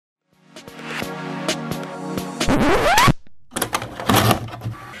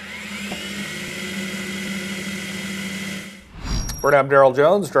I'm Daryl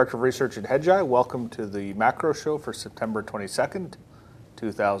Jones, Director of Research at Hedgeye. Welcome to the Macro Show for September 22nd,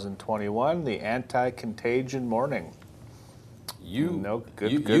 2021, the anti-contagion morning. You look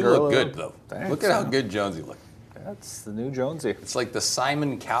good, though. Thanks. Look at how good Jonesy looked. That's the new Jonesy. It's like the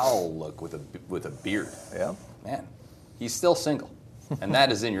Simon Cowell look with a beard. Yeah. Man, he's still single. And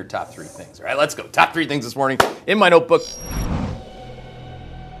that is in your top three things. All right, let's go. Top three things this morning in my notebook.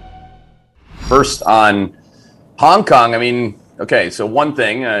 First on Hong Kong, okay, so one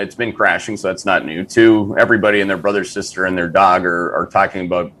thing, it's been crashing, so that's not new. Two, everybody and their brother, sister, and their dog are talking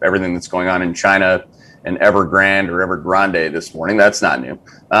about everything that's going on in China and Evergrande or Evergrande this morning. That's not new.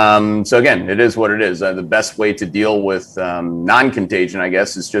 So again, it is what it is. The best way to deal with non-contagion, I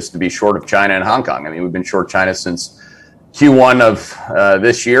guess, is just to be short of China and Hong Kong. We've been short China since Q1 of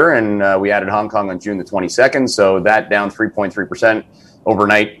this year, and we added Hong Kong on June the 22nd, so that down 3.3%.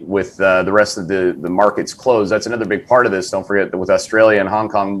 Overnight with the rest of the markets closed. That's another big part of this. Don't forget that with Australia and Hong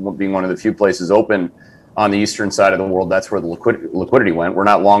Kong being one of the few places open on the eastern side of the world, that's where the liquidity went. We're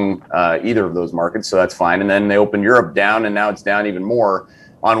not long either of those markets, so that's fine. And then they opened Europe down, and now it's down even more.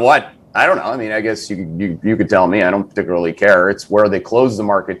 On what? I don't know. I guess you could tell me. I don't particularly care. It's where they close the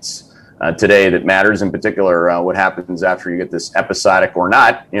markets today that matters. In particular, what happens after you get this episodic or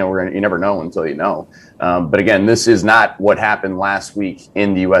not. You never know until you know. But again, this is not what happened last week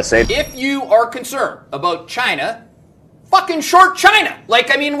in the USA. If you are concerned about China, fucking short China. What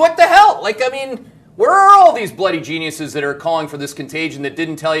the hell? Where are all these bloody geniuses that are calling for this contagion that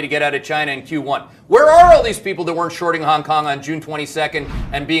didn't tell you to get out of China in Q1? Where are all these people that weren't shorting Hong Kong on June 22nd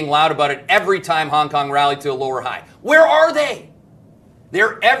and being loud about it every time Hong Kong rallied to a lower high? Where are they?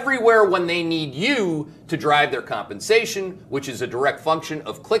 They're everywhere when they need you to drive their compensation, which is a direct function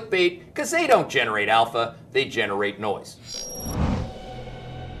of clickbait, because they don't generate alpha, they generate noise.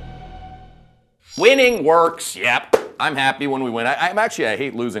 Winning works, yep. I'm happy when we win. I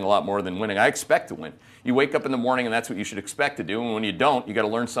hate losing a lot more than winning. I expect to win. You wake up in the morning and that's what you should expect to do. And when you don't, you got to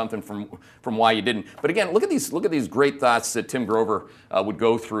learn something from why you didn't. But again, look at these great thoughts that Tim Grover would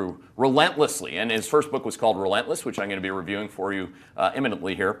go through relentlessly. And his first book was called Relentless, which I'm going to be reviewing for you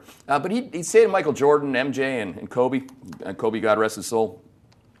imminently here. But he'd say to Michael Jordan, MJ, and Kobe, God rest his soul,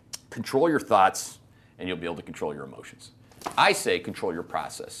 control your thoughts and you'll be able to control your emotions. I say control your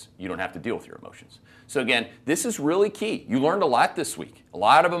process. You don't have to deal with your emotions. So again, this is really key. You learned a lot this week. A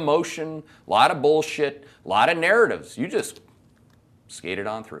lot of emotion, a lot of bullshit, a lot of narratives. You just skated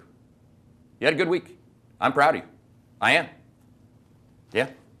on through. You had a good week. I'm proud of you. I am. Yeah.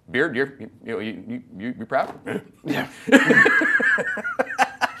 Beard, you're proud? Yeah.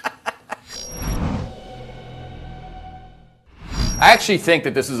 I actually think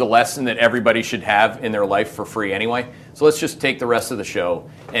that this is a lesson that everybody should have in their life for free anyway. So let's just take the rest of the show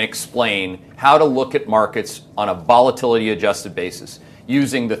and explain how to look at markets on a volatility-adjusted basis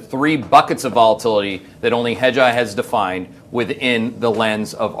using the three buckets of volatility that only Hedgeye has defined within the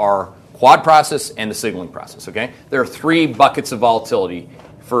lens of our quad process and the signaling process, okay? There are three buckets of volatility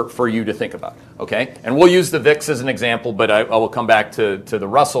for you to think about, okay? And we'll use the VIX as an example, but I will come back to the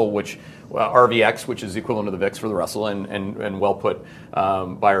Russell, which RVX, which is the equivalent of the VIX for the Russell, and well put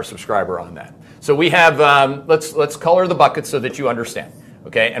by our subscriber on that. So we have, let's color the buckets so that you understand,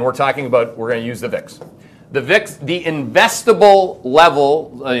 okay? And we're going to use the VIX. The VIX, the investable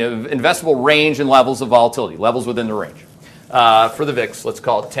level, investable range and levels of volatility, levels within the range. For the VIX, let's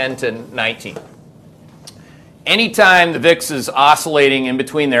call it 10 to 19. Anytime the VIX is oscillating in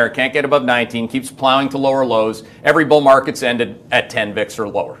between there, it can't get above 19, keeps plowing to lower lows. Every bull market's ended at 10 VIX or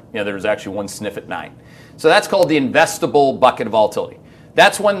lower. There's actually one sniff at 9. So that's called the investable bucket of volatility.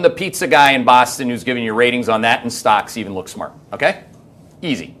 That's when the pizza guy in Boston who's giving you ratings on that and stocks even looks smart. Okay?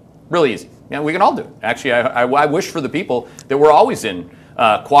 Easy. Really easy. We can all do it. Actually, I wish for the people that we're always in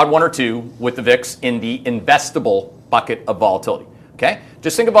quad 1 or 2 with the VIX in the investable bucket of volatility. Okay?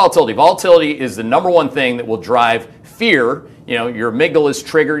 Just think of volatility. Volatility is the number one thing that will drive fear. Your amygdala is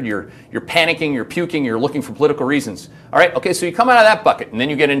triggered, you're panicking, you're puking, you're looking for political reasons. All right, okay, so you come out of that bucket, and then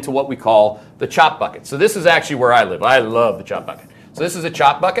you get into what we call the chop bucket. So this is actually where I live. I love the chop bucket. So this is a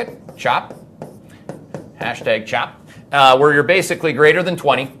chop bucket, chop, hashtag chop, where you're basically greater than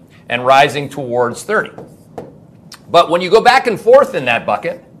 20 and rising towards 30. But when you go back and forth in that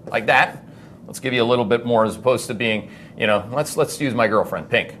bucket, like that, let's give you a little bit more as opposed to being, let's use my girlfriend,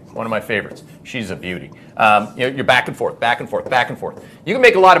 Pink, one of my favorites. She's a beauty. You're back and forth, back and forth, back and forth. You can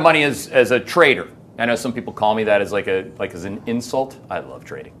make a lot of money as a trader. I know some people call me that as as an insult. I love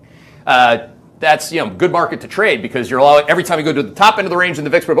trading. That's good market to trade because every time you go to the top end of the range in the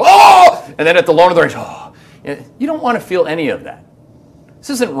VIX, and then at the low end of the range, you don't want to feel any of that. This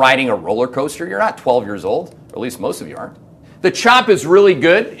isn't riding a roller coaster. You're not 12 years old, or at least most of you aren't. The chop is really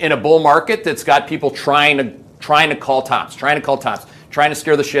good in a bull market that's got people trying to call tops, trying to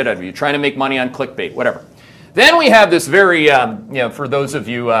scare the shit out of you, trying to make money on clickbait, whatever. Then we have this very, for those of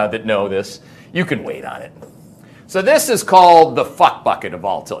you that know this, you can wait on it. So this is called the fuck bucket of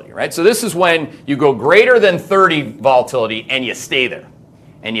volatility, right? So this is when you go greater than 30 volatility and you stay there.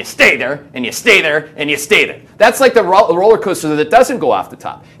 And you stay there, and you stay there, and you stay there. That's like the roller coaster that doesn't go off the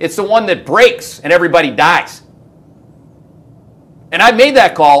top. It's the one that breaks and everybody dies. And I've made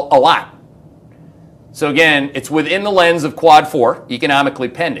that call a lot. So again, it's within the lens of quad 4, economically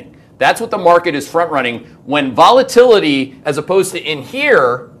pending. That's what the market is front running when volatility, as opposed to in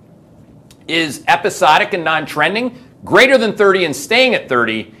here, is episodic and non-trending. Greater than 30 and staying at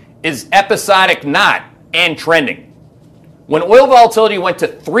 30 is episodic not and trending. When oil volatility went to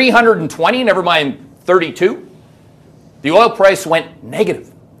 320, never mind 32, the oil price went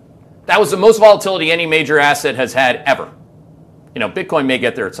negative. That was the most volatility any major asset has had ever. Bitcoin may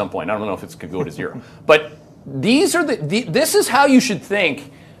get there at some point. I don't know if it's going to go to zero. But these are this is how you should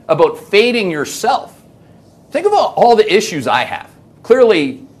think about fading yourself. Think about all the issues I have.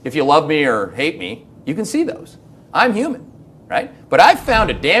 Clearly, if you love me or hate me, you can see those. I'm human, right? But I've found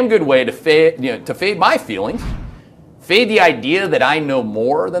a damn good way to fade my feelings. Fade the idea that I know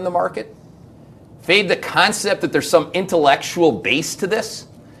more than the market? Fade the concept that there's some intellectual base to this?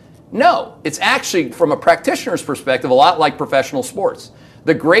 No, it's actually, from a practitioner's perspective, a lot like professional sports.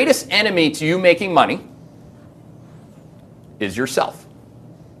 The greatest enemy to you making money is yourself.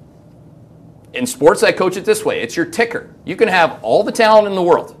 In sports, I coach it this way. It's your ticker. You can have all the talent in the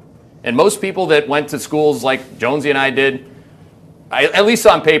world. And most people that went to schools like Jonesy and I did, at least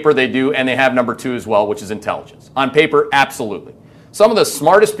on paper they do, and they have number 2 as well, which is intelligence. On paper, absolutely. Some of the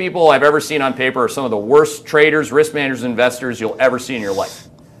smartest people I've ever seen on paper are some of the worst traders, risk managers, investors you'll ever see in your life,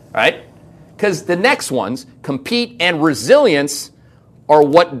 right? Because the next ones, compete and resilience, are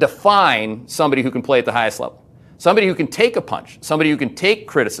what define somebody who can play at the highest level. Somebody who can take a punch, somebody who can take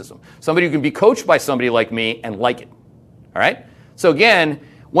criticism, somebody who can be coached by somebody like me and like it, all right? So again,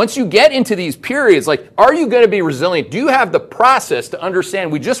 once you get into these periods, like, are you going to be resilient? Do you have the process to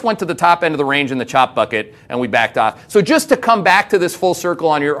understand we just went to the top end of the range in the chop bucket and we backed off? So just to come back to this full circle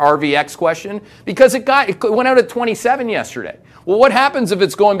on your RVX question, because it went out at 27 yesterday. Well, what happens if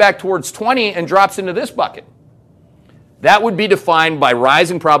it's going back towards 20 and drops into this bucket? That would be defined by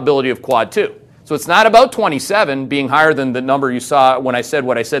rising probability of quad 2. So it's not about 27 being higher than the number you saw when I said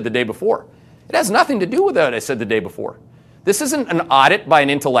what I said the day before. It has nothing to do with what I said the day before. This isn't an audit by an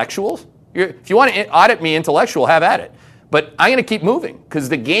intellectual. If you want to audit me intellectual, have at it. But I'm going to keep moving because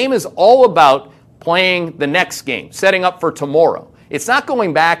the game is all about playing the next game, setting up for tomorrow. It's not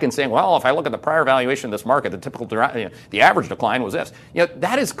going back and saying, well, if I look at the prior valuation of this market, the typical, the average decline was this.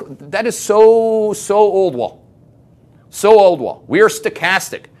 That is so old wall. So old wall. We are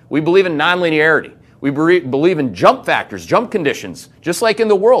stochastic. We believe in nonlinearity. We believe in jump factors, jump conditions, just like in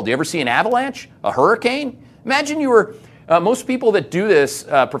the world. Do you ever see an avalanche, a hurricane? Imagine you were... most people that do this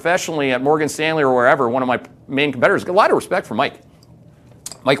professionally at Morgan Stanley or wherever, one of my main competitors, a lot of respect for Mike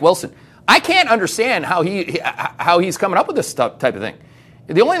Wilson. I can't understand how he's coming up with this type of thing.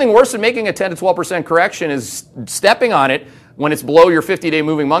 The only thing worse than making a 10 to 12% correction is stepping on it when it's below your 50-day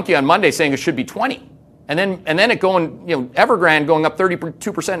moving monkey on Monday, saying it should be 20, and then it going, Evergrande going up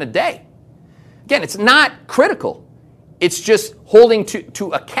 32% a day. Again, it's not critical. It's just holding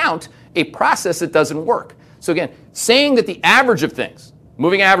to account a process that doesn't work. So again, saying that the average of things,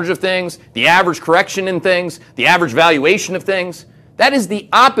 moving average of things, the average correction in things, the average valuation of things, that is the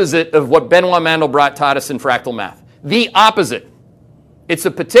opposite of what Benoit Mandelbrot taught us in fractal math. The opposite. It's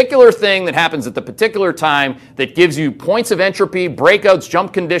a particular thing that happens at the particular time that gives you points of entropy, breakouts,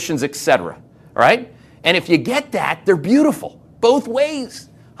 jump conditions, etc. All right? And if you get that, they're beautiful. Both ways.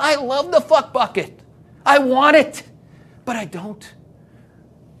 I love the fuck bucket. I want it, but I don't.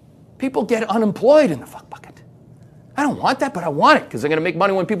 People get unemployed in the fuck bucket. I don't want that, but I want it because I'm going to make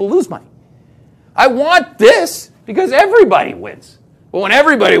money when people lose money. I want this because everybody wins. But when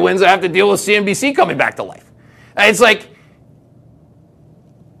everybody wins, I have to deal with CNBC coming back to life. And it's like,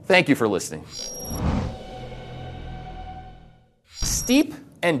 thank you for listening. Steep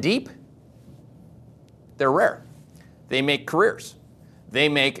and deep, they're rare. They make careers. They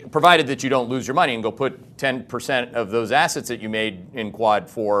make, provided that you don't lose your money and go put 10% of those assets that you made in quad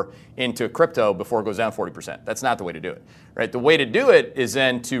 4 into crypto before it goes down 40%. That's not the way to do it, right? The way to do it is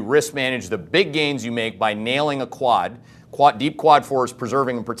then to risk manage the big gains you make by nailing a quad. Deep quad 4 is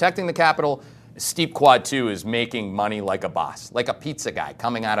preserving and protecting the capital. Steep quad 2 is making money like a boss, like a pizza guy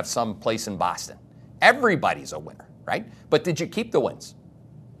coming out of some place in Boston. Everybody's a winner, right? But did you keep the wins?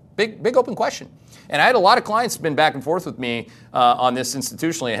 big open question. And I had a lot of clients been back and forth with me on this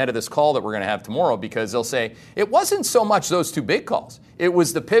institutionally ahead of this call that we're going to have tomorrow, because they'll say, it wasn't so much those two big calls. It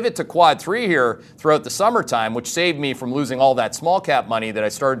was the pivot to quad 3 here throughout the summertime, which saved me from losing all that small cap money that I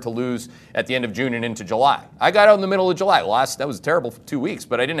started to lose at the end of June and into July. I got out in the middle of July. That was terrible for 2 weeks,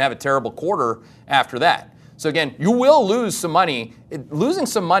 but I didn't have a terrible quarter after that. So again, you will lose some money. Losing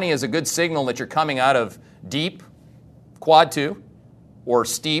some money is a good signal that you're coming out of deep quad 2 or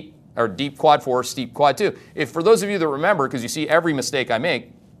steep or deep quad 4, steep quad 2. If for those of you that remember, because you see every mistake I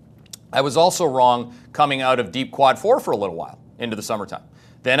make, I was also wrong coming out of deep quad 4 for a little while into the summertime.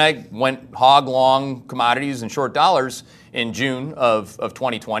 Then I went hog long commodities and short dollars in June of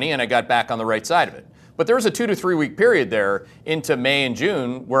 2020, and I got back on the right side of it. But there was a 2 to 3 week period there into May and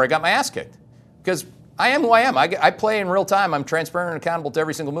June where I got my ass kicked, because I am who I am. I play in real time. I'm transparent and accountable to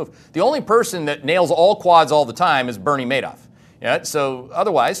every single move. The only person that nails all quads all the time is Bernie Madoff. Yeah, so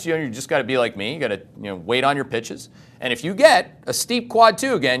otherwise, you just got to be like me. You got to wait on your pitches. And if you get a steep quad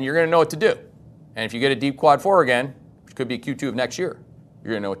 2 again, you're going to know what to do. And if you get a deep quad 4 again, which could be Q2 of next year,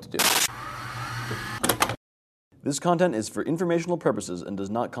 you're going to know what to do. This content is for informational purposes and does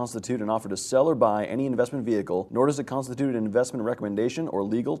not constitute an offer to sell or buy any investment vehicle, nor does it constitute an investment recommendation or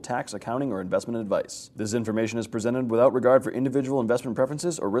legal, tax, accounting, or investment advice. This information is presented without regard for individual investment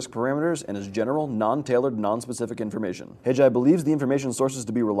preferences or risk parameters and is general, non-tailored, non-specific information. Hedgeye believes the information sources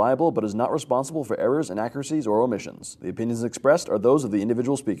to be reliable but is not responsible for errors, inaccuracies, or omissions. The opinions expressed are those of the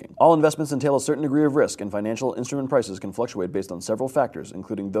individual speaking. All investments entail a certain degree of risk, and financial instrument prices can fluctuate based on several factors,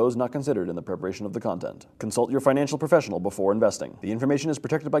 including those not considered in the preparation of the content. Consult your financial professional before investing. The information is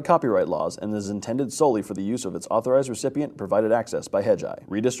protected by copyright laws and is intended solely for the use of its authorized recipient provided access by Hedgeye.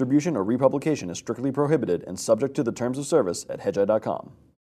 Redistribution or republication is strictly prohibited and subject to the terms of service at hedgeye.com.